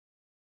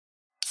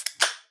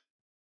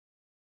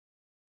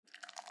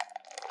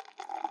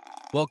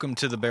Welcome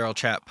to the Barrel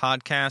Chat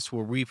podcast,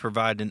 where we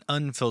provide an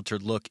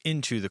unfiltered look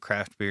into the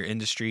craft beer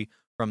industry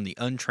from the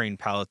untrained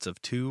palates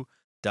of two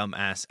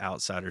dumbass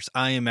outsiders.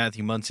 I am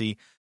Mathew Muncy,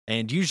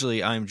 and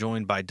usually I am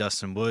joined by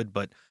Dustin Wood,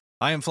 but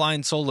I am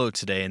flying solo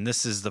today, and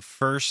this is the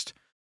first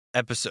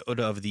episode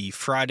of the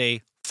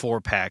Friday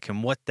 4-pack.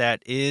 And what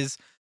that is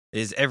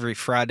every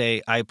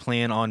Friday I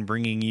plan on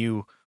bringing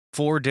you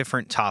 4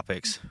 different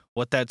topics.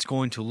 What that's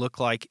going to look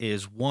like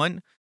is,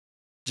 one,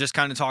 just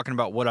kind of talking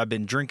about what I've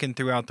been drinking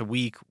throughout the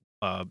week,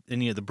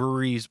 any of the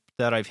breweries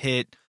that I've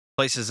hit,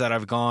 places that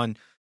I've gone,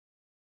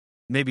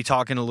 maybe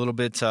talking a little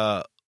bit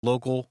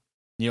local,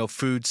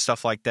 food,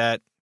 stuff like that.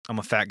 I'm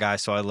a fat guy,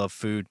 so I love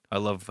food. I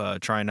love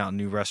trying out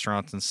new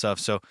restaurants and stuff.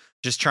 So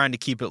just trying to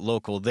keep it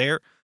local there.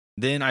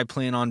 Then I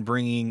plan on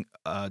bringing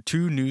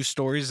 2 news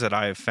stories that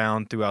I have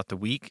found throughout the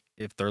week.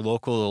 If they're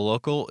local, they're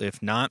local.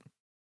 If not,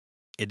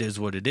 it is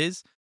what it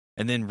is.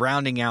 And then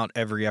rounding out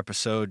every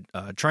episode,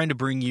 trying to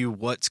bring you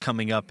what's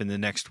coming up in the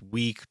next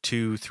week,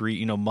 2,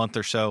 3, month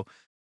or so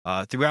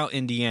throughout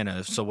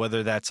Indiana. So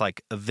whether that's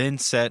like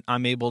events that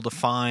I'm able to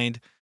find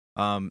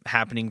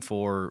happening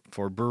for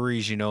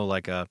breweries,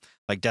 like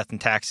Death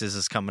and Taxes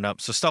is coming up.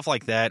 So stuff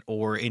like that,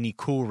 or any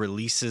cool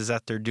releases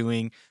that they're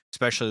doing,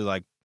 especially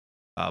like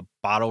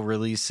bottle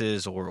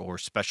releases or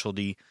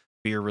specialty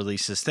beer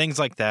releases, things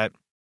like that.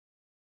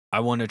 I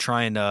want to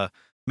try and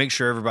make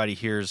sure everybody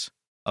hears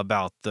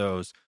about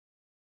those.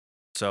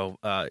 So,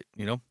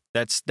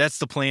 that's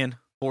the plan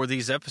for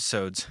these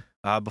episodes.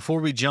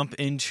 Before we jump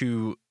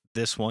into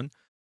this one,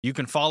 you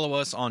can follow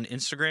us on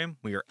Instagram.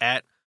 We are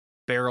at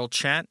Barrel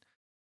Chat.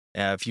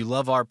 If you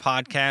love our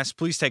podcast,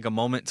 please take a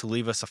moment to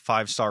leave us a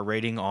 5-star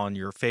rating on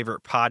your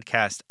favorite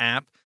podcast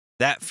app.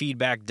 That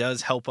feedback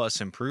does help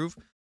us improve,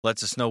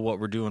 lets us know what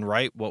we're doing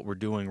right, what we're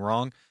doing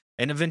wrong,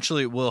 and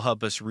eventually it will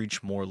help us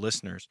reach more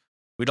listeners.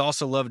 We'd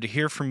also love to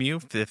hear from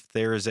you. If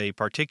there is a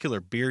particular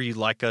beer you'd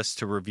like us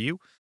to review,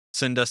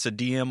 send us a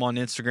DM on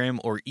Instagram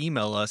or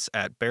email us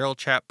at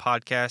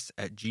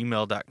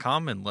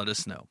barrelchatpodcast@gmail.com and let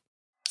us know.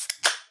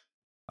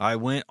 I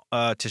went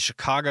to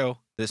Chicago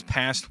this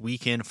past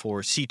weekend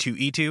for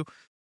C2E2,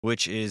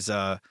 which is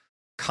a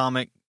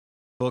comic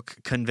book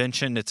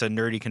convention. It's a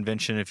nerdy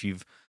convention. If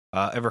you've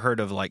ever heard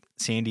of like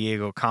San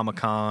Diego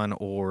Comic-Con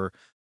or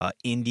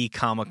Indie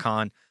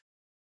Comic-Con,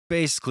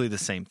 basically the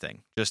same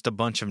thing, just a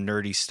bunch of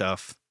nerdy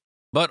stuff.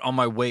 But on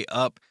my way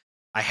up,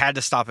 I had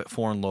to stop at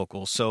Foreign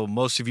Local. So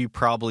most of you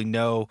probably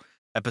know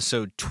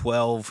episode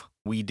 12,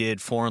 we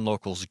did Foreign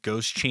Local's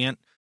Ghost Chant,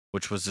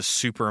 which was a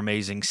super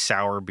amazing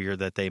sour beer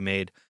that they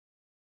made.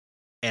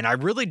 And I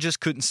really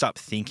just couldn't stop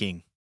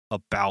thinking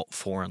about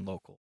Foreign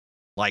Local.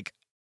 Like,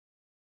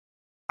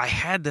 I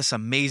had this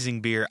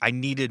amazing beer. I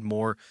needed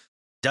more.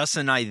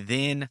 Dustin and I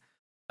then,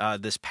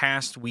 this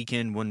past week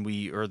when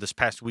we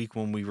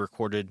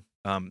recorded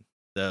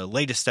the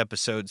latest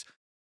episodes,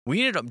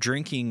 we ended up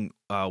drinking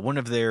one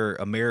of their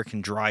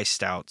American dry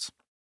stouts,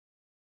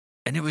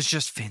 and it was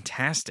just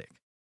fantastic.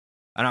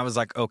 And I was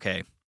like,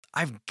 okay,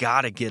 I've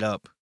got to get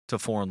up to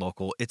Foreign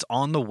Local. It's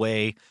on the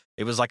way.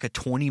 It was like a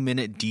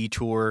 20-minute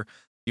detour.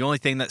 The only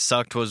thing that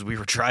sucked was we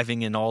were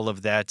driving in all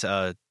of that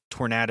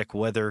tornadic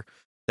weather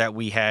that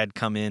we had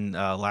come in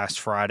last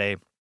Friday.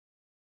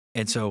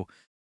 And so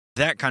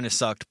that kind of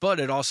sucked, but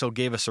it also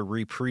gave us a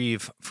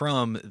reprieve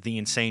from the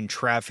insane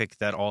traffic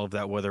that all of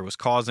that weather was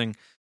causing.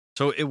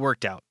 So it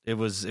worked out. It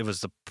was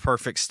the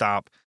perfect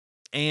stop.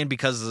 And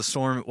because of the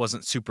storm, it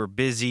wasn't super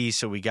busy.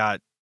 So we got,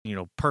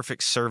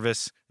 perfect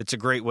service. It's a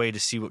great way to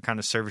see what kind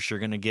of service you're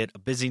going to get. A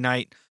busy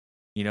night,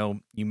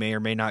 you may or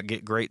may not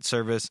get great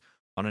service.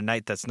 On a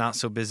night that's not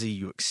so busy,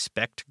 you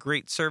expect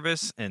great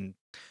service. And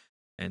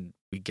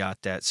we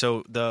got that.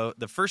 So the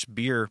first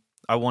beer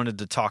I wanted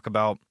to talk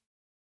about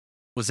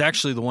was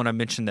actually the one I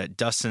mentioned that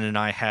Dustin and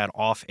I had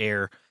off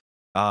air.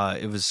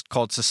 It was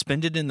called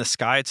Suspended in the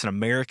Sky. It's an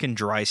American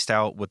dry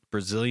stout with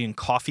Brazilian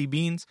coffee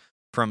beans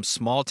from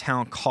Small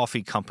Town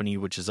Coffee Company,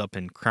 which is up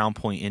in Crown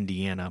Point,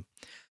 Indiana.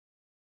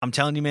 I'm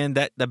telling you, man,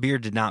 that beer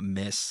did not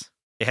miss.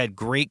 It had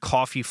great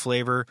coffee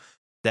flavor,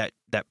 that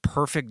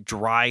perfect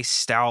dry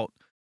stout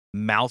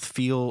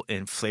mouthfeel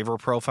and flavor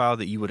profile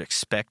that you would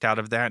expect out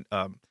of that.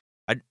 I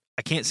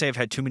can't say I've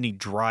had too many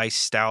dry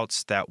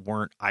stouts that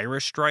weren't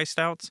Irish dry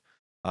stouts,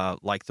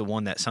 like the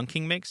one that Sun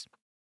King makes.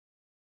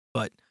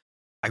 But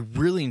I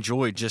really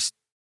enjoyed just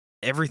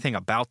everything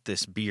about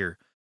this beer,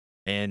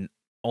 and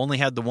only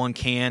had the one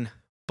can,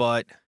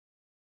 but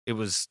it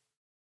was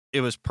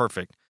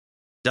perfect.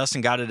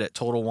 Dustin got it at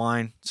Total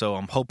Wine, so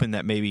I'm hoping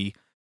that maybe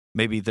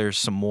there's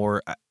some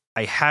more.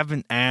 I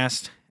haven't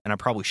asked, and I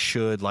probably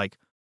should, like,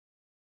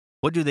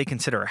 what do they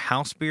consider a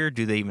house beer?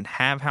 Do they even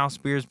have house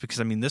beers? Because,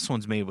 this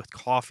one's made with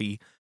coffee,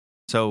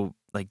 so,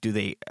 like,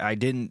 I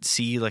didn't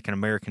see, like, an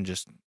American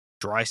just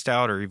dry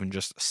stout or even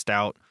just a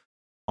stout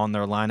on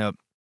their lineup.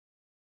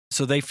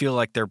 So they feel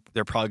like they're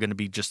probably going to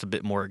be just a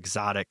bit more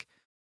exotic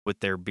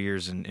with their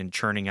beers and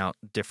churning out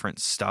different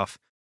stuff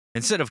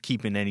instead of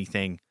keeping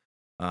anything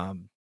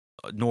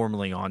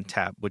normally on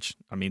tap, which,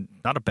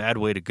 not a bad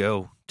way to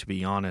go, to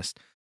be honest.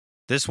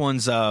 This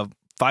one's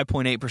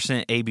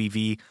 5.8%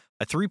 ABV.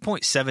 A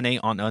 3.78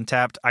 on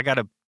Untapped. I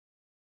gotta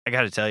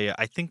tell you,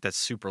 I think that's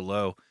super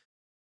low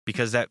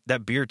because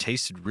that beer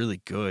tasted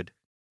really good.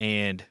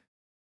 And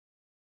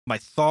my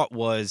thought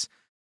was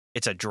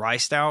it's a dry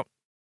stout.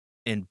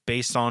 And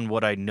based on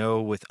what I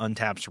know with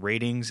Untapped's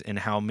ratings and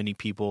how many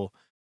people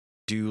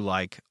do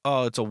like,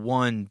 oh, it's a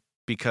 1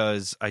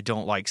 because I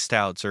don't like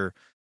stouts, or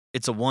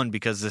it's a 1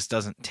 because this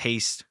doesn't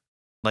taste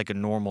like a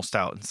normal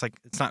stout. It's like,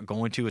 it's not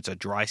going to, it's a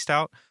dry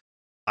stout.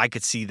 I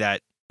could see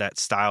that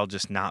style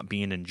just not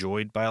being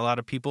enjoyed by a lot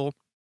of people.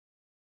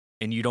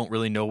 And you don't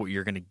really know what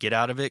you're going to get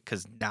out of it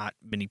because not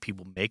many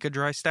people make a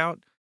dry stout.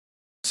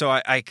 So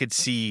I could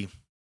see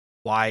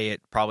why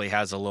it probably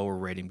has a lower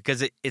rating,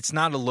 because it's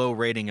not a low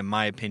rating in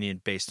my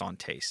opinion based on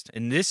taste.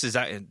 And this is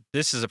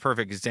a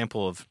perfect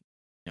example of,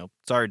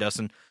 sorry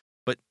Dustin,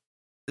 but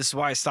this is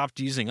why I stopped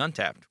using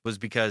Untapped, was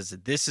because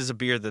this is a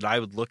beer that I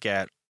would look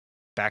at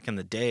back in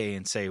the day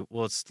and say,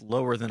 well, it's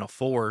lower than a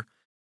 4.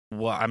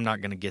 Well, I'm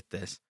not going to get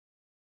this.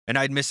 And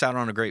I'd miss out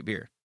on a great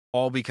beer,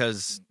 all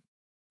because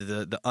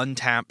the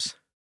Untapped's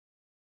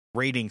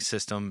rating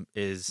system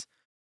is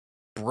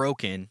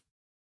broken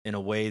in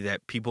a way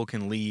that people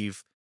can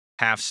leave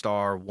 0.5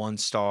 star, 1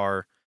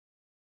 star,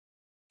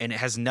 and it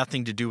has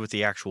nothing to do with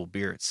the actual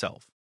beer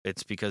itself.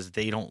 It's because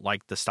they don't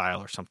like the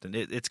style or something.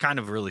 It's kind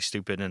of really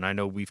stupid, and I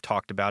know we've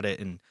talked about it,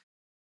 and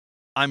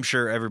I'm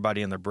sure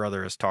everybody and their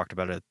brother has talked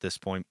about it at this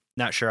point.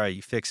 Not sure how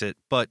you fix it,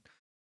 but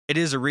it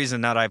is a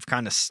reason that I've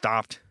kind of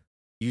stopped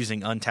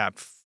using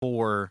Untapped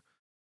for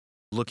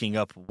looking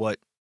up what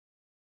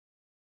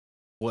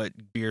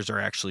beers are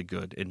actually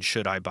good and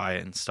should I buy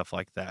it and stuff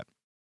like that.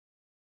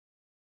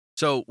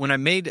 So when I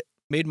made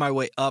my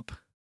way up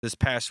this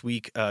past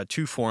week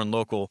to Foreign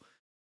Local,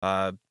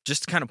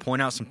 just to kind of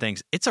point out some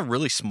things, it's a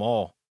really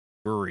small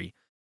brewery.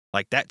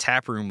 Like, that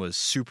tap room was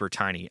super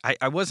tiny.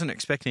 I wasn't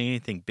expecting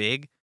anything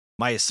big.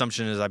 My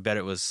assumption is I bet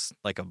it was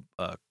like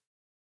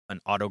an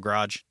auto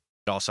garage.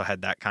 It also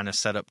had that kind of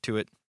setup to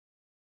it.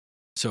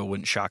 So it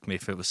wouldn't shock me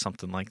if it was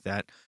something like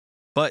that.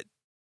 But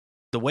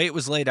the way it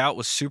was laid out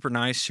was super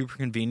nice, super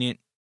convenient.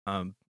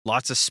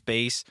 Lots of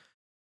space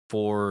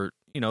for,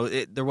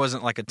 there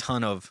wasn't like a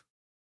ton of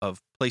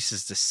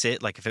places to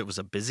sit, like if it was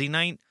a busy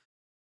night,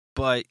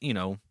 but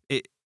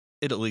it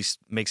at least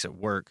makes it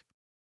work.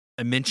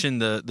 I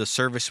mentioned the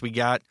service we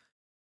got.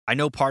 I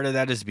know part of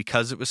that is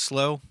because it was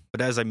slow,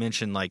 but as I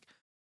mentioned, like,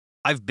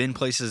 I've been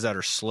places that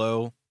are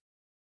slow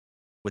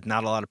with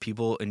not a lot of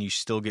people and you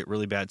still get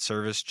really bad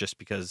service just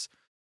because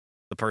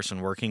the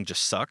person working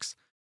just sucks.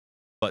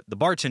 But the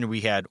bartender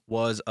we had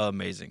was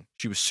amazing.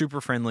 She was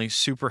super friendly,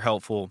 super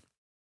helpful.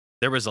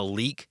 There was a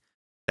leak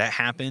that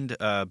happened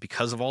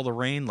because of all the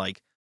rain,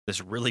 like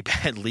this really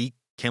bad leak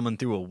coming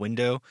through a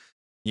window,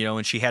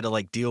 and she had to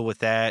like deal with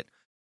that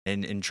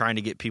and trying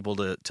to get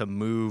people to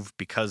move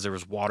because there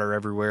was water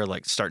everywhere,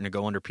 like starting to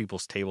go under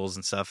people's tables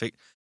and stuff. It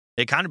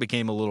kind of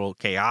became a little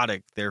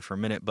chaotic there for a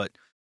minute, but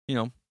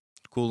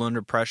cool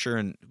under pressure,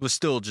 and was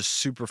still just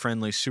super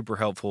friendly, super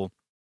helpful.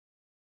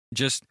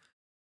 Just,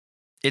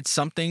 it's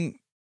something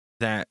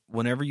that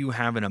whenever you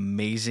have an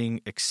amazing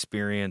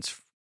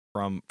experience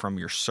from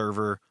your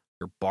server,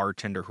 your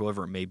bartender,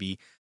 whoever it may be,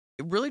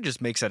 it really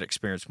just makes that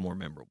experience more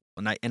memorable.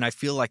 And I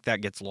feel like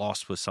that gets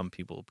lost with some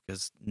people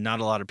because not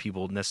a lot of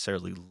people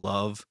necessarily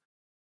love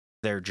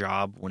their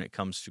job when it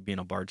comes to being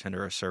a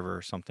bartender or a server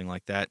or something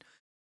like that.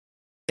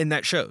 And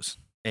that shows.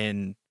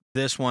 And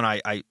this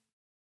one,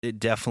 it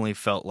definitely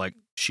felt like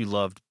she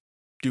loved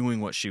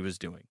doing what she was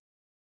doing.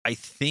 I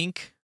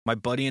think my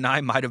buddy and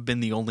I might have been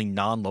the only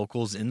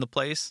non-locals in the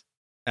place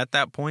at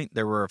that point.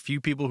 There were a few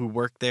people who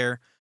worked there,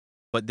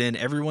 but then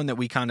everyone that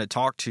we kind of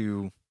talked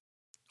to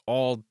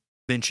all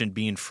mentioned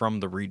being from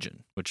the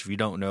region, which if you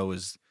don't know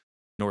is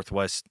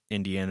Northwest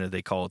Indiana.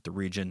 They call it the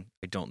region.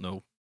 I don't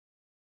know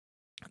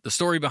the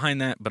story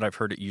behind that, but I've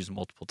heard it used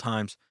multiple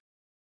times.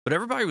 But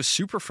everybody was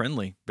super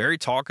friendly, very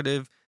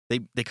talkative.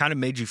 They kind of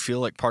made you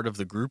feel like part of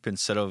the group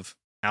instead of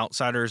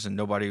outsiders, and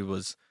nobody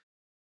was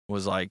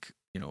like,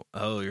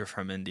 oh, you're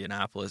from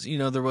Indianapolis.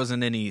 There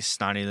wasn't any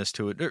snottiness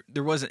to it.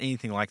 There wasn't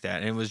anything like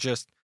that. And it was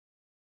just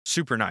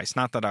super nice.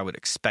 Not that I would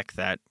expect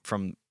that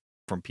from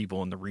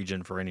people in the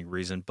region for any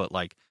reason, but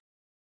like,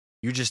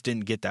 you just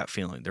didn't get that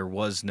feeling. There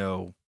was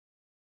no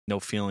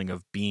feeling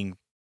of being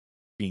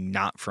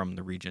not from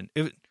the region.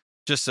 It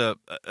just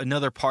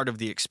another part of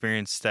the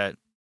experience that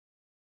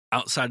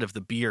outside of the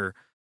beer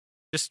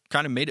just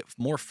kind of made it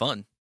more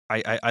fun.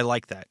 I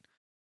like that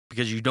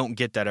because you don't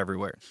get that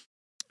everywhere.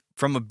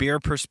 From a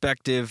beer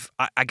perspective,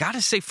 I got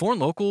to say Foreign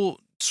Local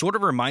sort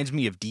of reminds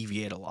me of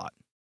Deviate a lot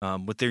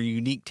with their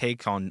unique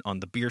take on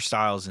the beer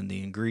styles and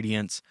the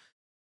ingredients,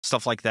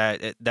 stuff like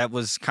that. That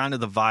was kind of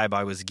the vibe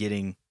I was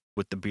getting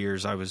with the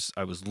beers I was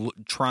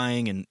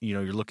trying, and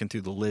you're looking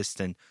through the list,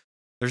 and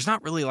there's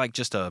not really like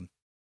just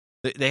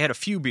they had a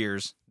few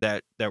beers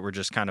that were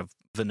just kind of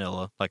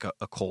vanilla, like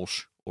a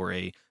Kolsch or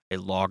a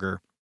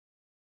lager,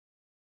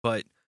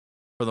 but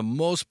for the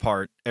most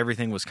part,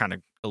 everything was kind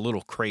of a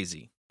little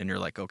crazy, and you're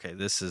like, okay,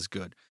 this is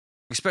good,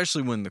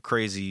 especially when the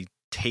crazy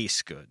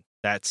tastes good.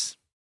 That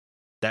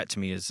to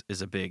me is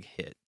a big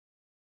hit.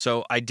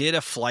 So I did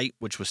a flight,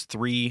 which was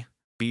 3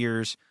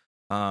 beers.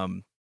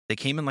 They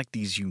came in like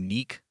these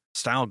unique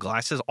style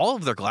glasses. All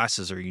of their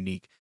glasses are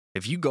unique.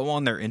 If you go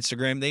on their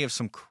Instagram, they have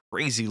some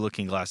crazy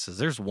looking glasses.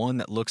 There's one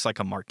that looks like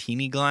a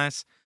martini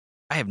glass.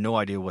 I have no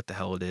idea what the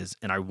hell it is,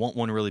 and I want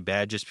one really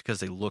bad just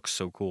because they look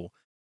so cool.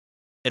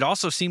 It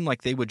also seemed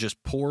like they would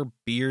just pour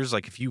beers.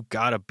 Like if you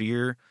got a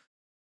beer,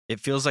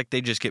 it feels like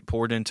they just get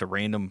poured into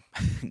random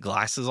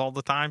glasses all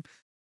the time.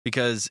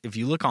 Because if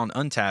you look on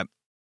Untappd,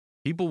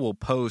 people will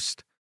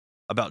post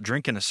about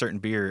drinking a certain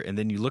beer, and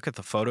then you look at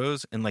the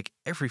photos, and like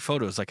every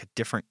photo is like a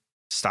different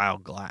style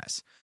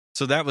glass.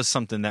 So that was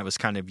something that was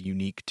kind of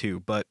unique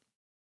too. But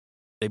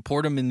they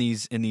poured them in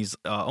these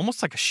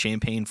almost like a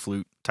champagne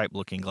flute type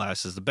looking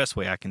glasses. The best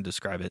way I can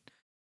describe it,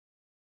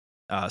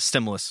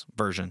 stemless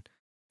version,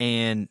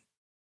 and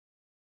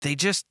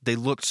they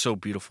looked so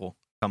beautiful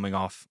coming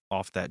off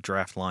that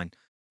draft line.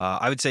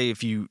 I would say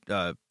if you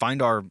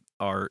find our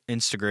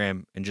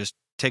Instagram and just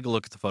take a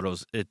look at the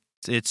photos,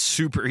 it's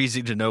super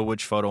easy to know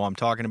which photo I'm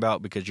talking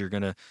about, because you're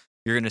gonna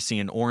see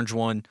an orange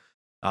one,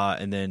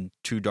 and then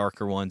 2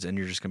 darker ones, and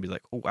you're just gonna be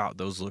like, oh wow,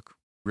 those look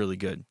really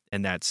good.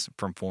 And that's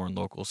from Foreign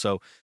Local.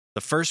 So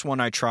the first one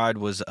I tried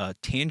was a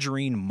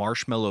Tangerine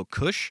Marshmallow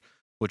Kush,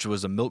 which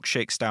was a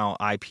milkshake style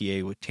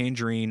IPA with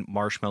tangerine,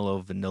 marshmallow,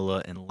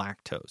 vanilla, and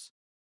lactose.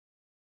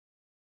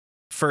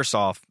 First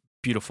off,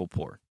 beautiful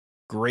pour.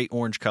 Great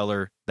orange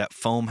color. That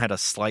foam had a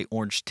slight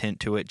orange tint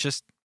to it.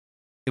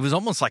 It was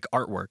almost like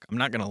artwork. I'm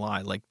not going to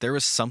lie. Like there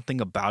was something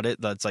about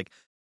it that's like,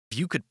 if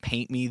you could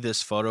paint me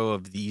this photo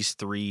of these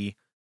 3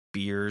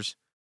 beers,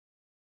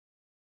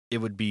 it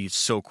would be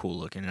so cool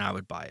looking and I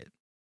would buy it.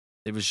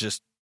 It was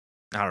just,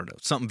 I don't know,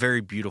 something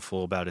very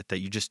beautiful about it that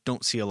you just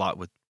don't see a lot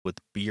with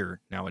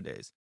beer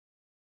nowadays.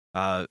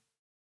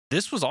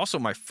 This was also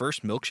my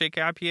first milkshake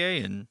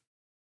IPA in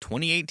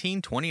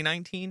 2018,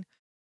 2019.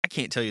 I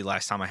can't tell you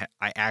last time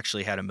I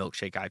actually had a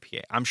milkshake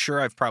IPA. I'm sure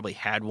I've probably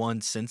had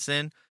one since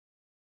then,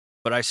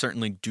 but I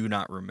certainly do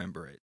not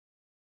remember it.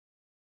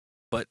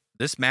 But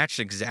this matched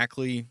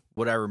exactly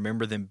what I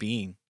remember them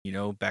being. You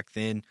know, back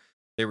then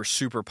they were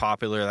super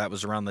popular. That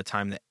was around the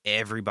time that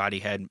everybody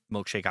had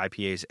milkshake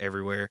IPAs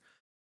everywhere.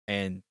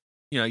 And,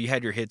 you know, you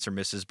had your hits or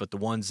misses, but the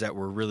ones that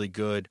were really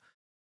good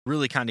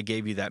really kind of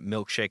gave you that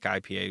milkshake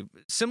IPA,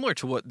 similar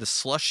to what the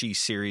slushy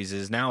series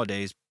is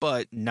nowadays,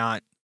 but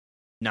not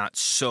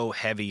so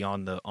heavy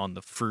on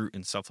the fruit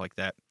and stuff like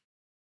that.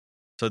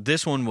 So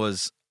this one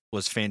was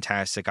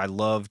fantastic. I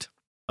loved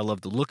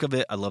the look of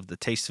it. I loved the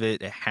taste of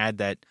it. It had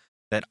that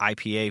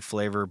IPA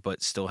flavor,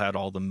 but still had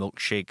all the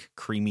milkshake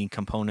creamy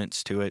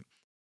components to it.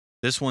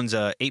 This one's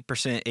a 8%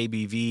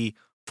 ABV,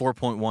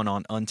 4.1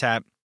 on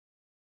Untappd.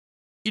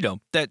 You know,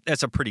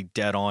 that's a pretty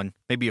dead on,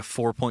 maybe a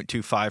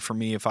 4.25 for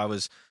me if I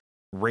was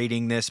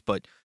rating this,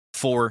 but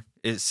 4,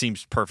 it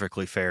seems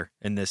perfectly fair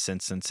in this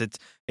instance.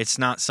 It's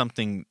not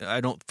something,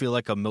 I don't feel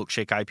like a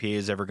milkshake IPA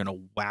is ever going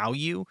to wow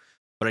you,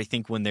 but I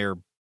think when they're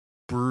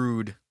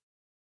brewed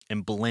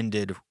and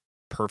blended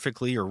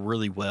perfectly or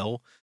really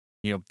well,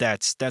 you know,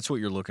 that's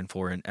what you're looking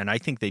for, and I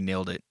think they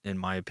nailed it in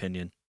my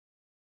opinion.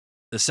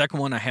 The second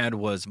one I had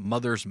was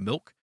Mother's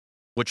Milk,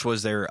 which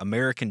was their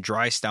American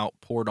dry stout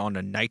poured on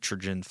a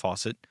nitrogen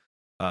faucet.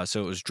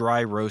 So it was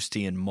dry,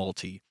 roasty, and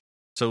malty.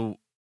 So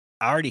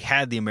I already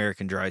had the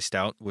American dry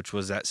stout, which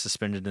was that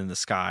Suspended in the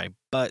Sky,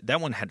 but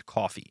that one had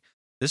coffee.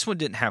 This one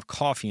didn't have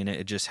coffee in it.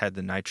 It just had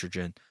the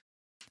nitrogen.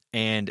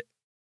 And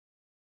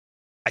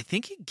I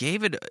think it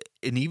gave it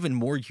an even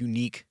more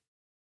unique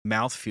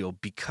mouthfeel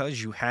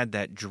because you had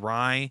that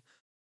dry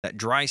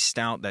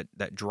stout,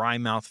 that dry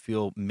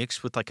mouthfeel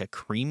mixed with like a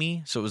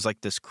creamy. So it was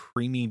like this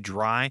creamy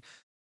dry.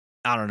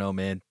 I don't know,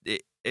 man.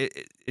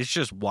 It's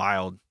just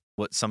wild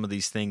what some of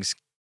these things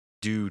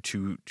do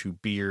to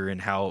beer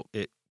and how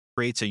it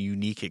creates a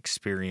unique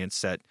experience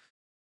that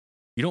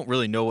you don't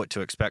really know what to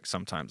expect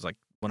sometimes. Like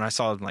when I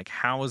saw it, I'm like,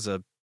 how is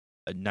a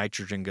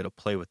nitrogen going to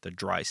play with the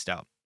dry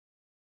stout?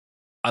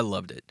 I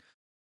loved it.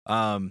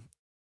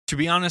 To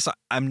be honest,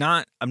 I'm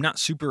not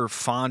super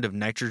fond of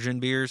nitrogen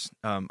beers.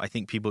 I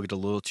think people get a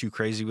little too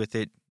crazy with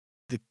it.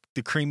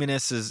 The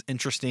creaminess is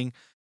interesting,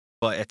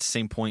 but at the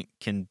same point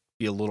can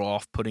be a little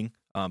off-putting.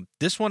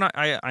 This one,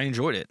 I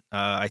enjoyed it.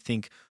 I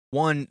think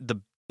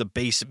the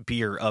base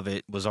beer of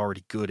it was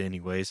already good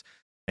anyways,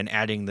 and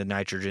adding the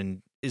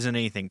nitrogen isn't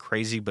anything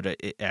crazy, but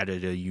it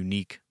added a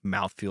unique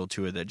mouthfeel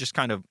to it that just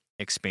kind of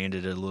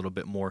expanded it a little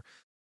bit more.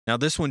 Now,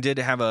 this one did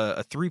have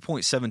a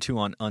 3.72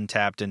 on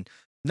Untappd, and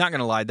not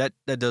gonna lie, that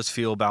does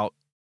feel about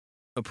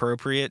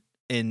appropriate.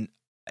 And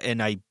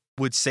I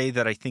would say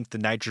that I think the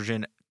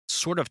nitrogen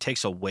sort of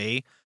takes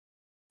away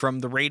from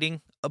the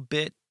rating a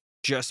bit,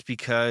 just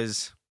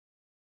because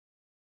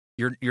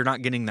you're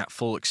not getting that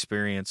full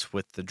experience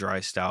with the dry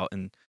stout,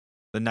 and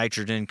the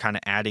nitrogen kind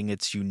of adding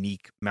its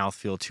unique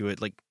mouthfeel to it.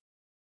 Like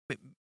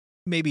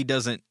maybe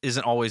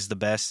isn't always the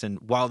best. And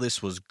while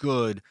this was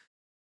good,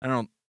 I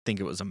don't think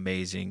it was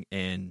amazing.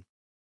 And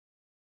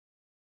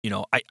you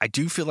know, I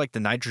do feel like the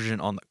nitrogen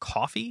on the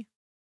coffee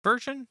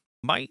version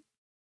might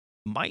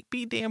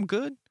be damn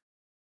good.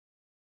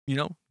 You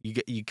know, you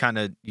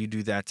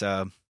do that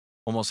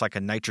almost like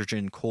a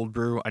nitrogen cold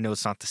brew. I know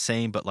it's not the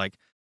same, but like,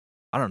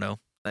 I don't know.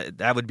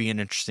 That would be an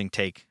interesting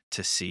take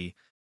to see.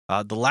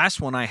 The last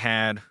one I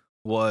had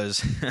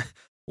was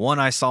one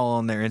I saw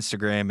on their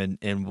Instagram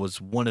and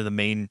was one of the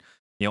main,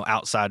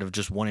 outside of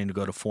just wanting to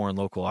go to Foreign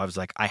Local, I was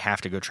like, I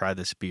have to go try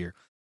this beer.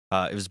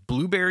 It was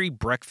Blueberry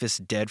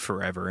Breakfast Dead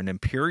Forever, an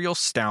imperial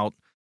stout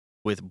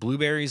with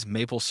blueberries,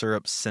 maple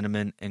syrup,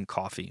 cinnamon, and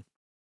coffee.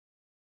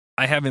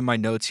 I have in my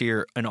notes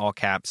here in all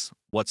caps,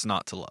 what's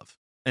not to love?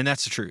 And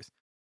that's the truth.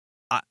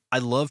 I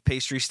love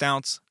pastry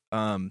stouts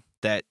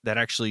that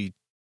actually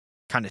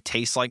kind of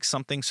taste like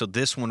something. So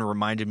this one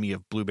reminded me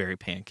of blueberry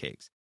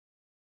pancakes.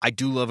 I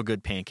do love a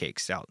good pancake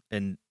stout,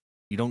 and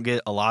you don't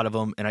get a lot of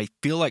them. And I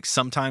feel like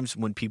sometimes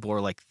when people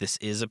are like, this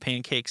is a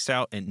pancake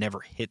stout, it never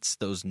hits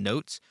those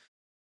notes.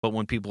 But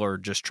when people are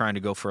just trying to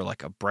go for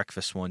like a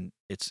breakfast one,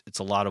 it's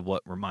a lot of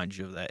what reminds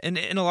you of that. And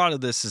a lot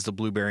of this is the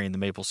blueberry and the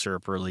maple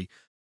syrup really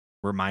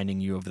reminding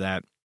you of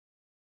that.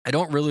 I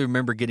don't really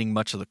remember getting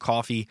much of the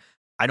coffee.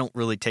 I don't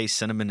really taste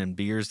cinnamon in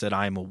beers that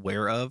I'm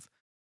aware of.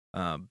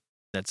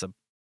 That's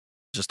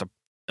just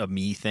a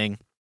me thing.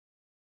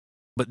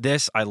 But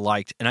this I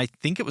liked, and I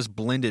think it was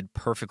blended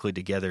perfectly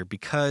together,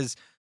 because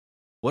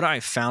what I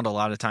found a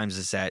lot of times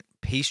is that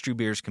pastry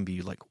beers can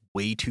be like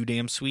way too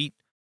damn sweet,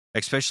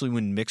 especially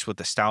when mixed with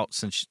the stout,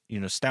 since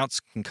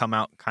stouts can come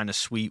out kind of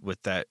sweet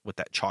with that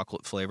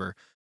chocolate flavor.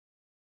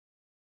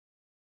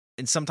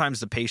 And sometimes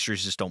the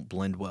pastries just don't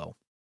blend well.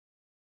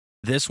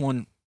 This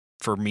one,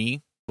 for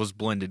me, was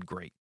blended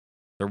great.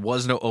 There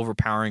was no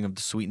overpowering of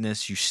the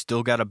sweetness. You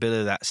still got a bit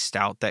of that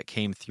stout that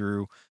came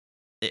through.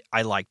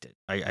 I liked it.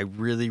 I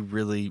really,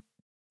 really,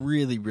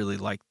 really, really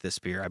liked this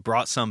beer. I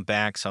brought some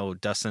back, so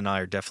Dustin and I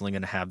are definitely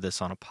going to have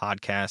this on a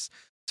podcast,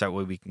 so that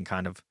way we can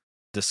kind of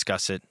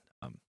discuss it,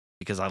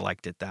 because I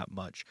liked it that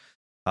much.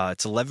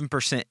 It's 11%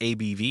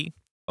 ABV,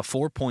 a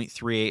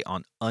 4.38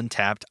 on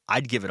Untapped.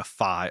 I'd give it a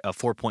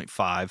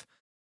 4.5.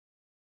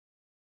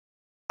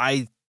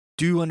 I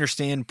do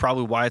understand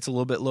probably why it's a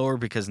little bit lower,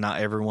 because not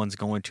everyone's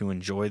going to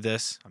enjoy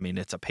this. I mean,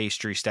 it's a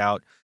pastry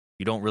stout.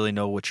 You don't really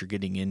know what you're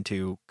getting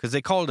into, because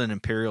they call it an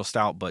imperial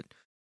stout, but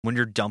when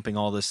you're dumping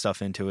all this stuff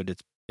into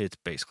it, it's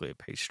basically a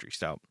pastry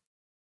stout.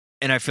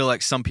 And I feel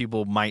like some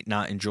people might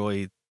not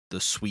enjoy the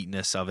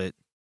sweetness of it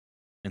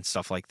and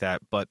stuff like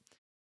that, but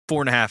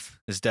 4.5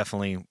 is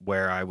definitely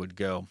where I would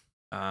go.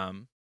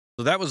 So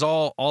that was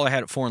all I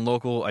had at Foreign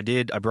Local.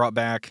 I brought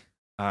back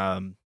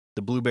the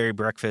Blueberry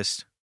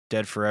Breakfast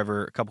Dead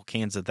Forever, a couple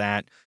cans of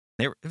that.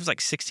 It was like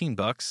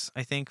 $16,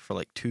 I think, for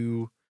like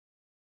two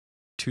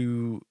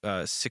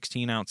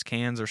 16-ounce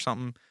cans or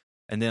something.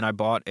 And then I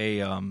bought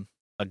a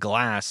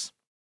glass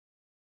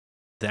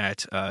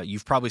that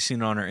you've probably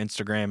seen it on our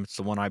Instagram. It's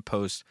the one I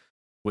post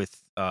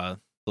with the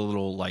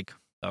little like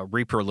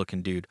Reaper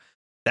looking dude.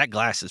 That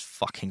glass is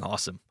fucking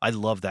awesome. I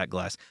love that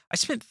glass. I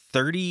spent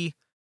 $30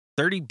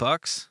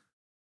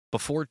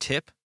 before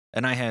tip,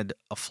 and I had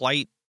a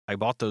flight. I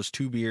bought those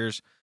 2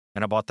 beers,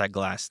 and I bought that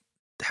glass.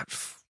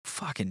 That's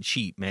fucking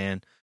cheap,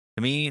 man.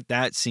 To me,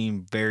 that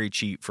seemed very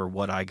cheap for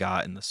what I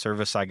got and the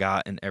service I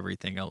got and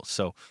everything else.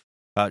 So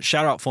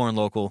shout out Foreign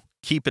Local.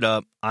 Keep it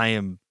up. I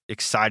am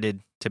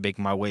excited to make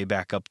my way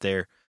back up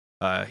there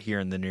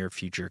here in the near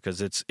future,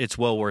 because it's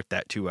well worth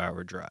that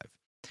 2-hour drive.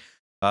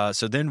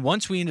 So then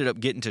once we ended up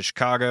getting to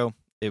Chicago,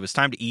 it was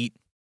time to eat.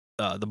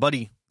 The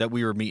buddy that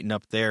we were meeting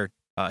up there,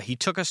 he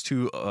took us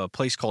to a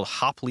place called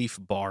Hop Leaf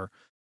Bar.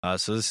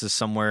 So this is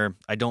somewhere,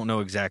 I don't know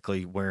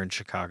exactly where in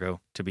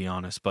Chicago, to be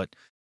honest, but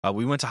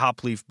we went to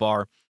Hop Leaf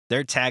Bar.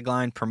 Their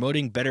tagline,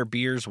 promoting better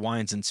beers,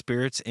 wines, and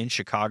spirits in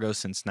Chicago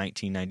since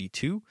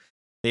 1992.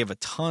 They have a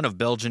ton of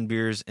Belgian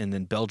beers and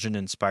then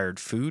Belgian-inspired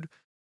food.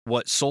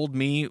 What sold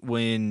me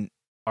when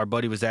our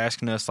buddy was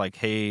asking us, like,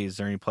 hey, is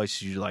there any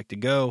places you'd like to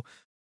go?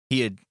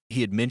 He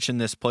had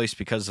mentioned this place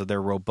because of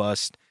their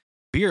robust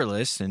beer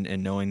list,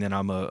 and knowing that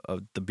I'm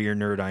the beer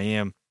nerd I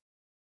am,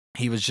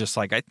 he was just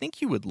like, I think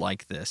you would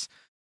like this.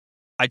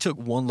 I took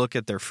one look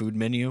at their food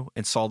menu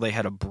and saw they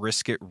had a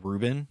brisket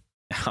Reuben.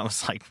 I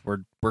was like,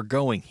 we're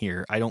going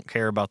here. I don't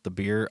care about the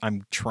beer.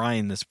 I'm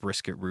trying this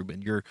brisket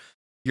Reuben.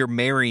 You're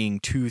marrying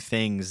two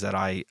things that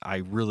I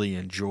really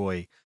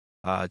enjoy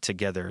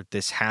together.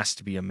 This has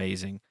to be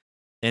amazing.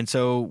 And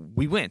so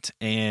we went,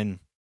 and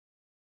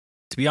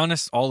to be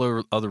honest, all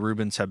the other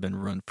Reubens have been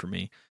run for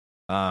me.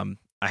 I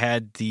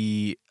had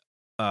the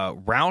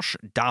Rausch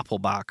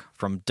Doppelbock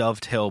from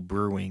Dovetail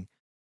Brewing.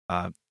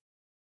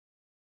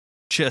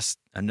 Just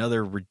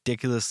another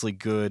ridiculously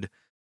good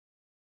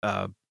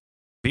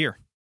beer.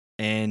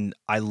 And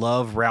I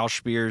love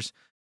Rausch beers,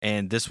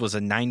 and this was a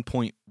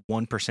 9.1%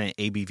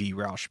 ABV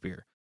Rausch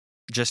beer.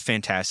 Just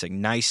fantastic.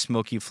 Nice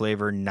smoky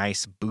flavor,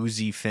 nice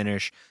boozy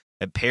finish.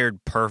 It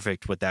paired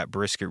perfect with that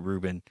brisket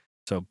Reuben.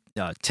 So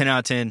 10 out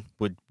of 10,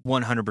 would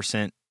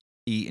 100%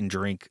 eat and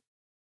drink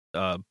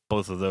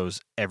both of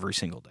those every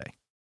single day.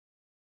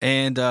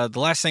 And the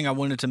last thing I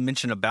wanted to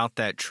mention about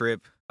that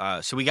trip,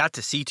 so we got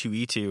to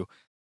C2E2,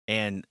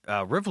 and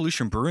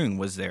Revolution Brewing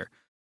was there.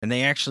 And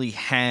they actually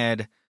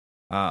had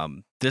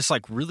this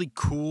like really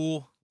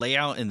cool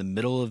layout in the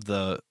middle of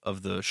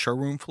the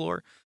showroom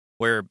floor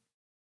where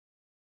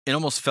it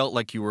almost felt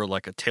like you were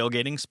like a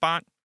tailgating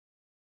spot,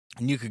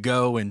 and you could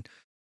go and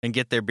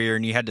get their beer,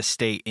 and you had to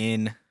stay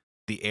in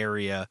the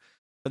area.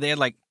 But they had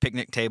like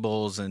picnic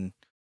tables and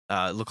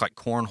it looked like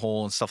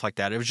cornhole and stuff like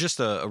that. It was just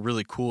a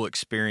really cool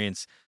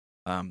experience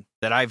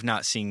that I've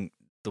not seen.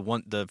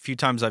 The few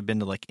times I've been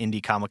to like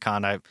Indie Comic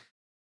Con, I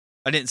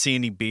didn't see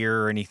any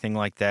beer or anything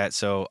like that.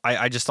 So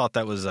I just thought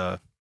that was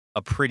a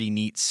pretty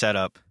neat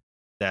setup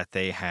that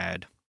they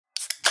had.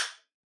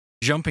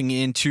 Jumping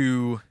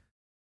into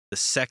the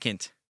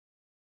second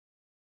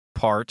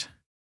part,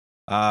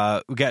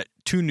 we got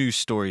two news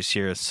stories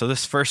here. So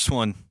this first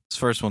one's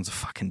a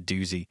fucking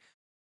doozy.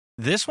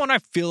 This one I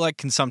feel like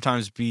can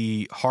sometimes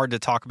be hard to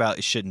talk about.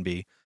 It shouldn't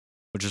be,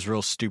 which is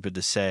real stupid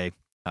to say.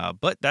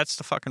 But that's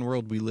the fucking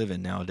world we live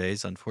in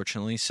nowadays,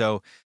 unfortunately.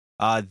 So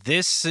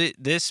this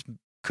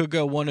could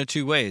go one of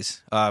two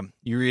ways.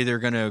 You're either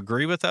going to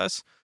agree with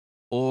us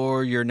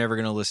or you're never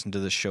going to listen to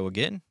this show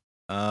again.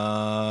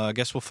 I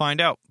guess we'll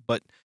find out.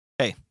 But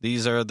hey,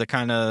 these are the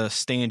kind of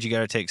stands you got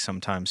to take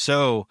sometimes.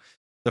 So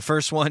the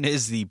first one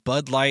is the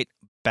Bud Light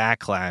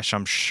Backlash.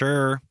 I'm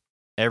sure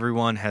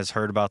everyone has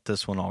heard about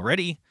this one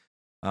already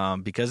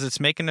because it's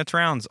making its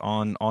rounds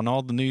on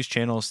all the news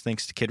channels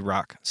thanks to Kid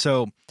Rock.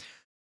 So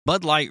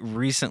Bud Light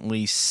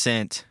recently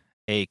sent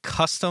a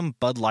custom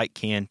Bud Light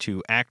can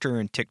to actor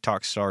and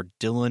TikTok star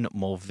Dylan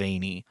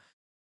Mulvaney,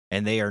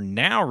 and they are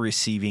now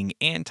receiving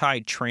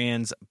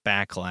anti-trans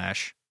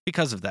backlash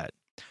because of that.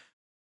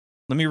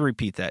 Let me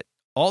repeat that.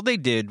 All they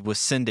did was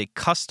send a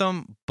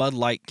custom Bud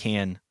Light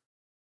can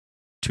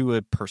to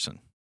a person.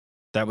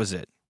 That was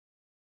it.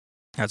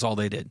 That's all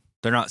they did.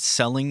 They're not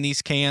selling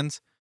these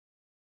cans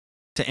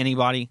to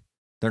anybody.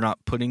 They're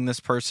not putting this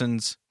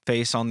person's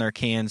face on their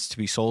cans to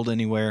be sold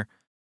anywhere.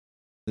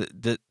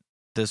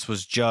 This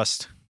was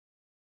just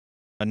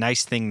a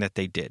nice thing that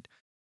they did.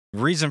 The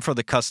reason for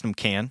the custom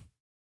can,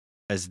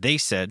 as they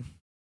said,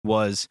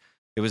 was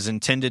it was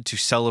intended to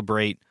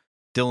celebrate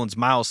Dylan's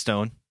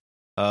milestone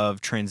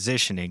of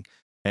transitioning,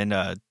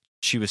 and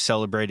she was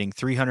celebrating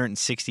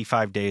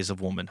 365 days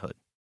of womanhood.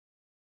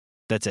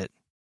 That's it.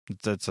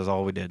 That's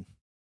all we did.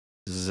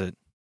 This is it.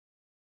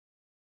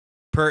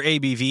 Per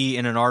ABV,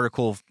 in an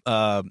article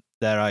that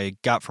I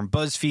got from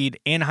BuzzFeed,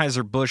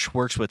 Anheuser-Busch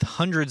works with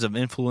hundreds of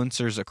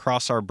influencers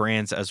across our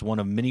brands as one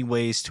of many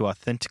ways to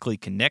authentically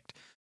connect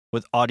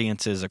with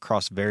audiences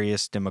across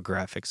various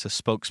demographics, a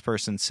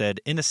spokesperson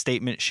said in a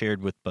statement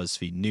shared with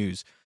BuzzFeed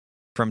News.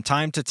 From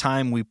time to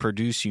time, we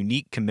produce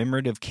unique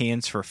commemorative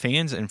cans for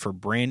fans and for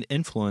brand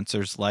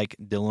influencers like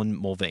Dylan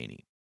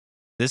Mulvaney.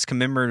 This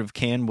commemorative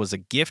can was a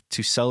gift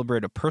to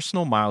celebrate a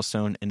personal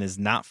milestone and is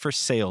not for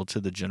sale to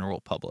the general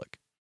public.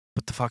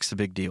 What the fuck's the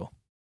big deal?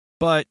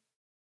 But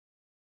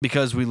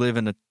because we live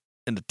in a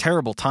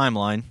terrible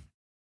timeline,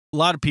 a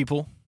lot of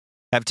people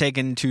have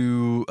taken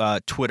to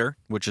Twitter,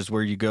 which is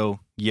where you go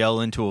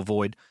yell into a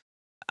void.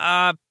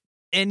 And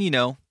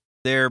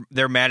they're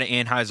mad at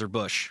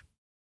Anheuser-Busch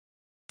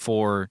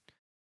for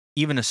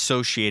even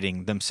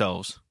associating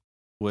themselves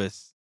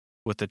with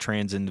a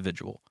trans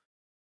individual.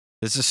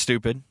 This is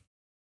stupid.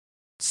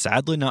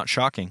 Sadly not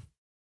shocking.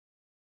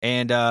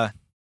 And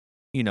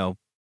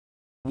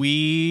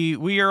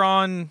we are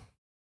on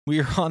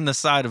the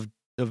side of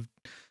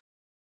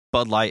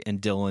Bud Light and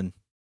Dylan.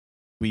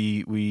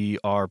 We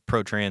are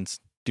pro-trans.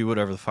 Do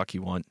whatever the fuck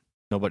you want.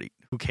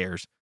 Who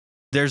cares?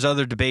 There's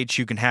other debates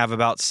you can have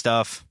about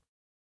stuff,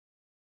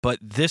 but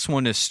this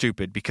one is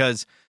stupid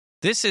because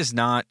this is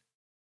not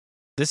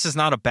a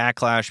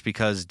backlash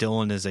because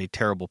Dylan is a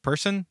terrible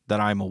person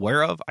that I'm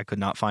aware of. I could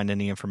not find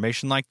any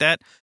information like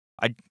that.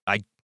 I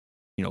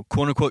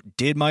quote unquote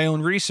did my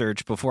own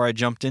research before I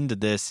jumped into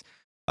this,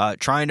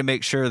 trying to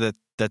make sure that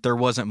there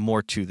wasn't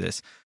more to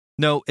this.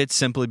 No, it's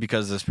simply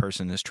because this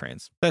person is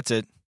trans. That's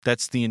it.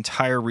 That's the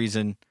entire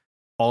reason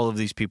all of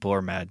these people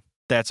are mad.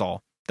 That's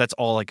all. That's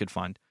all I could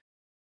find.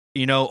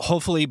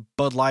 Hopefully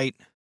Bud Light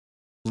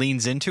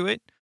leans into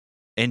it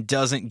and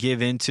doesn't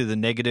give into the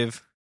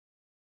negative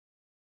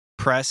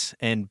press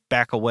and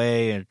back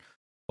away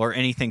or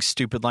anything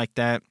stupid like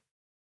that.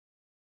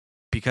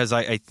 Because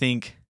I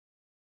think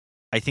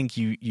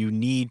you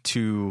need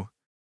to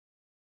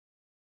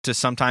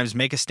sometimes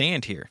make a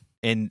stand here,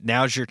 and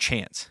now's your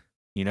chance.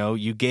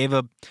 You gave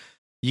a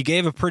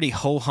pretty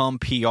ho-hum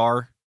PR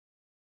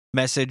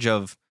message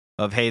of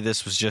hey,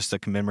 this was just a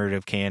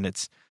commemorative can.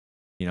 It's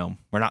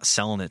we're not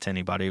selling it to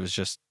anybody. It was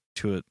just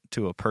to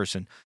a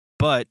person.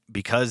 But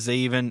because they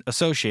even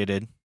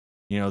associated,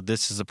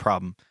 this is a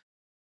problem.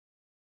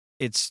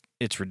 It's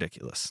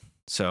ridiculous.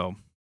 So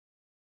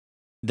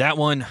that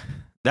one,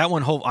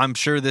 I'm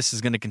sure this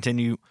is going to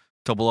continue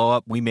to blow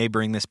up. We may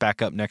bring this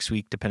back up next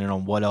week, depending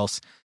on what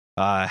else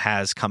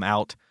has come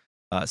out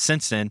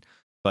since then.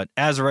 But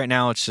as of right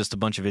now, it's just a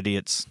bunch of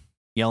idiots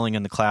yelling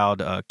in the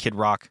cloud. Kid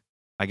Rock,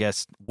 I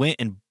guess, went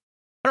and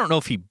I don't know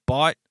if he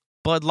bought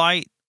Bud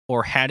Light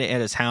or had it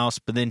at his house,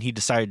 but then he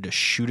decided to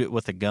shoot it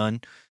with a gun.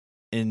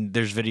 And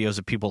there's videos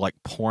of people like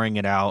pouring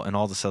it out and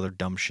all this other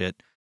dumb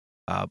shit.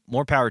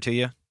 More power to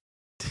you.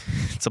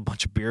 it's a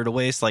bunch of beer to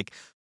waste. Like,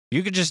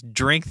 you could just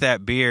drink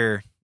that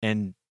beer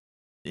and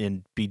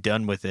be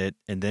done with it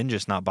and then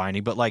just not buy any.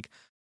 But like,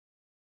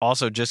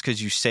 also just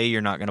because you say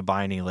you're not going to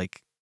buy any,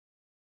 like,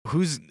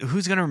 who's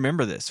going to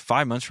remember this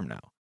 5 months from now?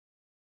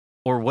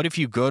 Or what if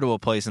you go to a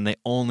place and they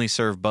only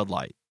serve Bud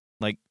Light?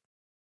 Like,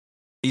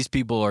 these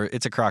people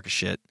it's a crock of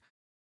shit,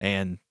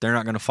 and they're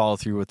not going to follow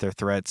through with their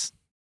threats.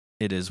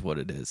 It is what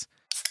it is.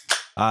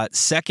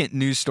 Second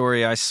news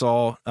story I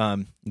saw,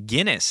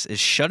 Guinness is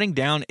shutting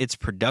down its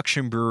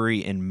production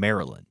brewery in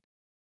Maryland.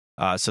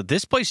 So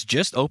this place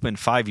just opened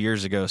 5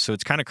 years ago, so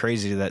it's kind of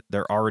crazy that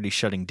they're already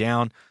shutting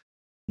down.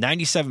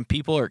 97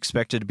 people are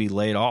expected to be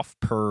laid off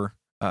per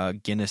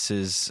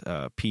Guinness's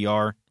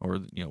PR or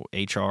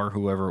HR,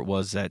 whoever it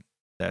was that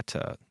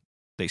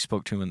they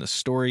spoke to in the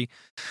story.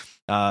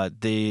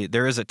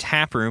 There is a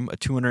tap room, a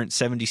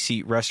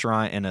 270-seat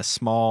restaurant, and a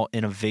small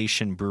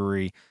innovation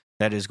brewery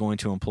that is going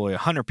to employ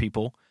 100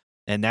 people,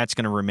 and that's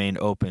going to remain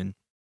open.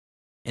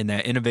 And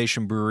that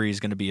innovation brewery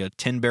is going to be a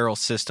 10-barrel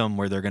system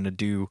where they're going to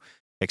do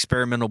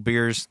experimental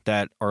beers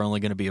that are only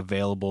going to be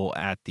available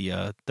at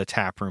the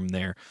tap room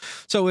there.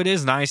 So it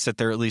is nice that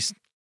they're at least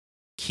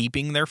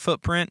keeping their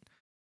footprint,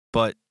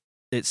 but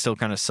it still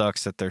kind of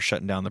sucks that they're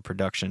shutting down the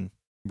production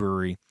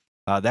brewery.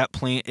 That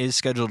plant is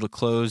scheduled to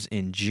close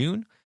in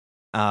June,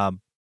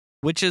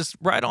 which is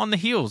right on the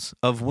heels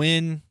of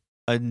when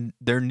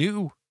their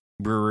new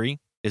brewery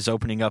is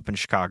opening up in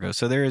Chicago.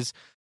 So there's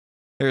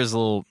a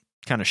little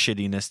kind of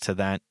shittiness to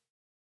that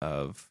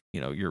of,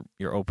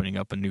 you're opening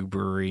up a new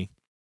brewery.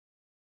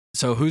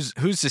 So who's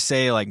to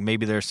say, like,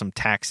 maybe there's some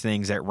tax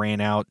things that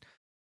ran out.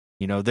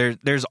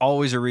 There's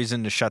always a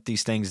reason to shut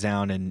these things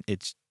down, and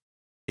it's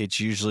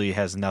usually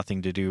has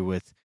nothing to do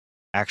with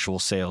actual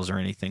sales or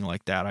anything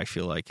like that. I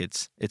feel like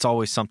it's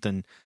always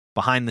something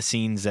behind the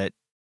scenes that,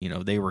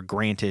 they were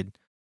granted,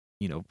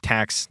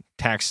 tax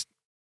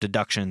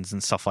deductions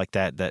and stuff like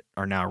that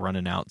are now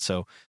running out.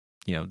 So,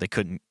 they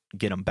couldn't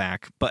get them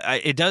back. But I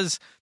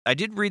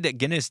did read that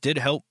Guinness did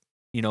help,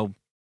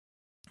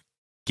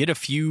 get a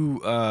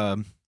few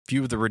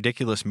of the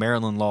ridiculous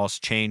Maryland laws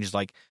changed,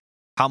 like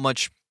how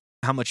much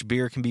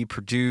beer can be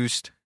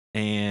produced,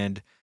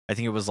 and I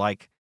think it was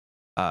like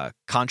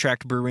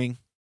contract brewing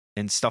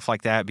and stuff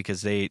like that,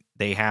 because they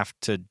have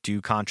to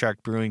do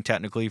contract brewing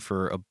technically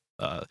for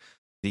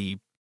the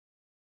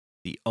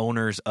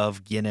owners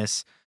of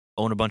Guinness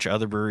own a bunch of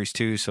other breweries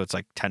too, so it's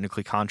like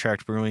technically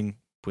contract brewing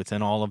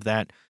within all of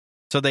that.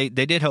 So they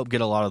did help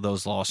get a lot of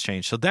those laws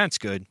changed, so that's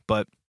good.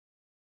 But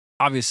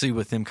obviously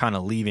with them kind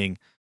of leaving,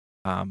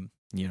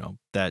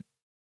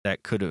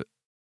 that could have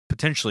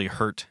potentially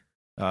hurt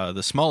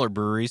the smaller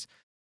breweries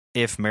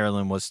if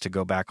Maryland was to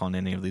go back on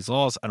any of these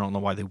laws. I don't know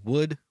why they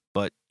would,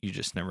 but you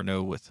just never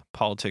know with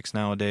politics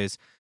nowadays.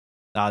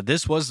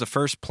 This was the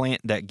first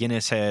plant that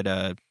Guinness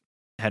had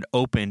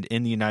opened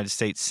in the United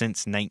States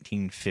since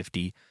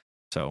 1950.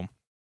 So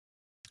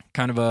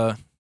kind of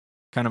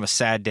a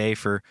sad day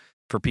for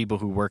people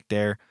who work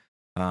there,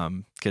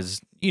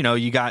 because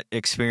you got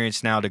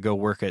experience now to go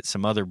work at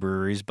some other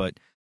breweries, but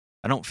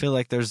I don't feel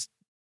like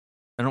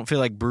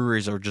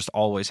breweries are just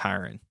always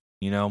hiring,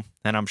 and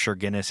I'm sure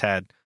Guinness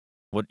had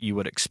what you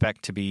would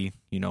expect to be,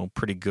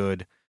 pretty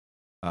good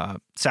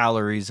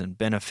salaries and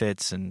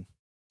benefits and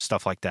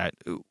stuff like that.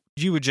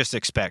 You would just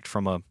expect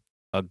from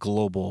a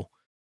global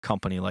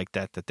company like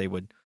that they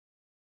would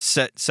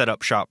set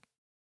up shop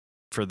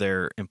for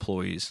their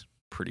employees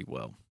pretty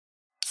well.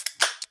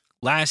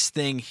 Last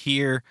thing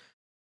here,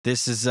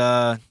 this is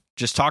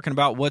just talking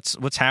about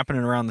what's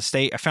happening around the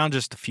state. I found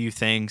just a few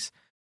things.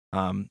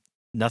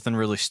 Nothing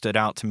really stood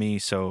out to me.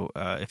 So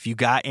if you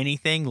got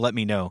anything, let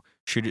me know.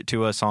 Shoot it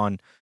to us on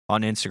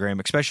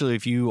Instagram, especially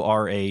if you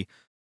are a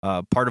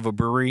part of a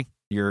brewery,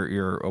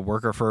 you're a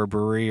worker for a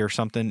brewery or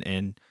something,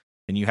 and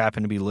you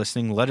happen to be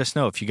listening. Let us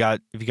know if you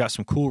got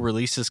some cool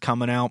releases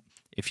coming out.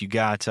 If you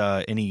got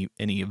any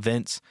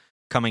events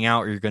coming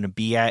out, or you're going to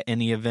be at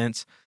any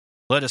events,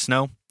 let us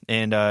know,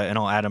 and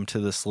I'll add them to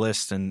this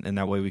list, and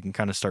that way we can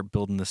kind of start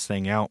building this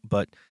thing out.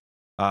 But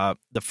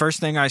the first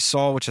thing I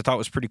saw, which I thought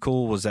was pretty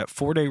cool, was that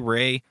 4-Day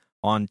Ray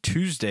on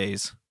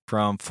Tuesdays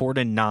from 4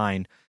 to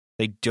 9,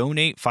 they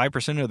donate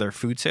 5% of their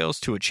food sales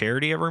to a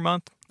charity every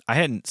month. I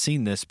hadn't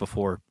seen this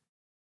before,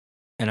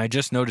 and I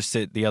just noticed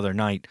it the other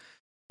night,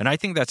 and I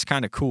think that's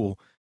kind of cool.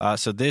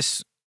 So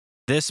this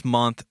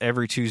month,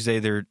 every Tuesday,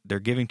 they're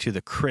giving to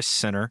the Chris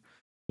Center,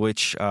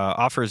 which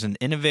offers an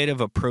innovative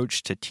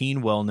approach to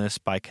teen wellness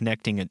by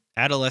connecting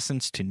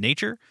adolescents to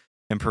nature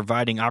and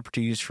providing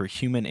opportunities for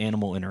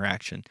human-animal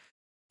interaction.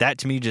 That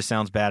to me just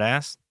sounds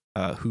badass.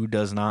 Who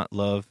does not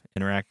love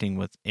interacting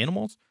with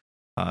animals?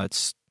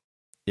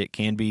 It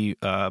can be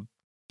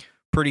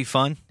pretty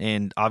fun,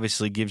 and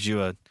obviously gives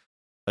you a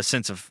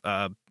sense of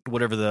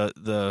whatever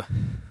the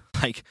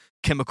like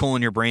chemical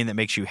in your brain that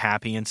makes you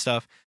happy and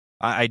stuff.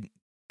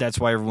 That's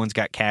why everyone's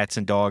got cats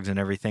and dogs and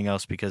everything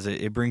else, because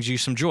it brings you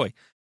some joy,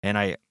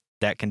 and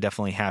that can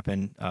definitely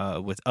happen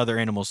with other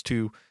animals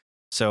too.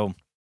 So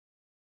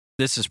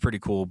this is pretty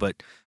cool,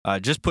 but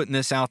just putting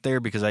this out there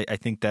because I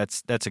think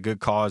that's a good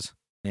cause,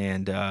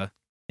 and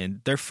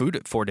and their food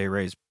at 4 Day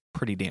Ray is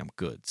pretty damn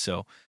good.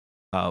 So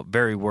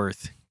very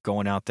worth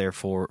going out there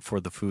for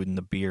the food and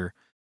the beer.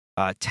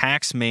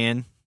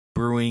 Taxman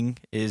Brewing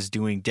is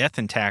doing Death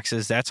and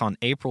Taxes. That's on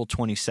April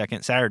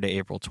 22nd, Saturday,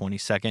 April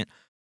 22nd,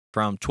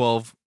 from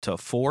 12 to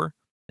 4,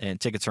 and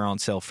tickets are on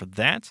sale for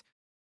that.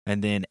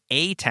 And then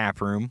A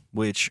Tap Room,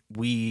 which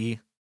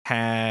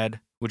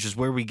is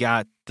where we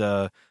got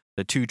the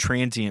two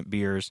transient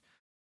beers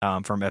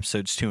from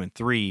episodes 2 and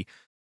 3.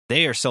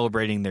 They are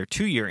celebrating their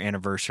 2-year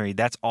anniversary.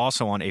 That's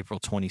also on April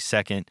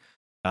 22nd.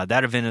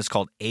 That event is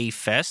called A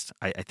Fest.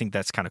 I think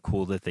that's kind of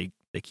cool that they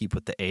keep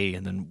with the A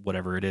and then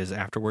whatever it is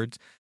afterwards.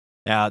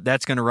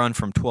 That's going to run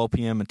from 12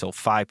 p.m. until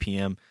 5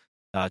 p.m.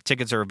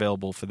 Tickets are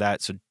available for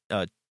that. So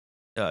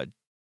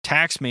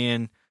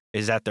Taxman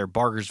is at their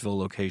Bargersville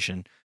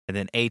location, and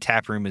then A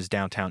Tap Room is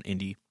downtown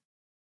Indy.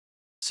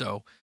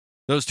 So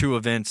those two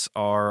events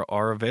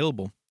are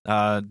available.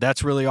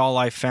 That's really all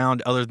I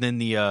found, other than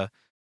the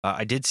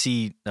I did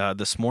see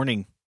this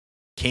morning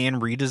can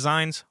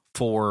redesigns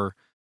for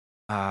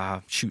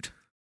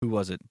who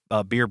was it?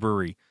 Beer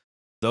Brewery.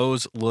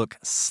 Those look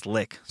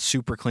slick,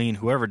 super clean.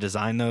 Whoever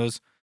designed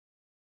those,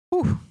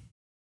 whew,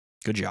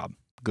 good job.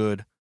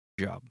 But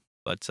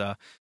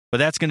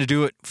that's going to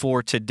do it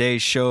for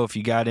today's show. If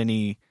you got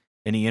any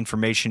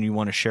information you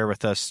want to share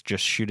with us,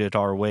 just shoot it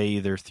our way,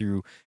 either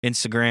through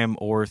Instagram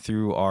or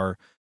through our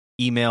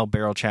email,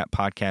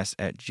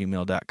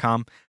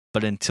 barrelchatpodcast@gmail.com.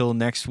 But until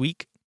next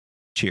week,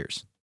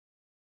 cheers.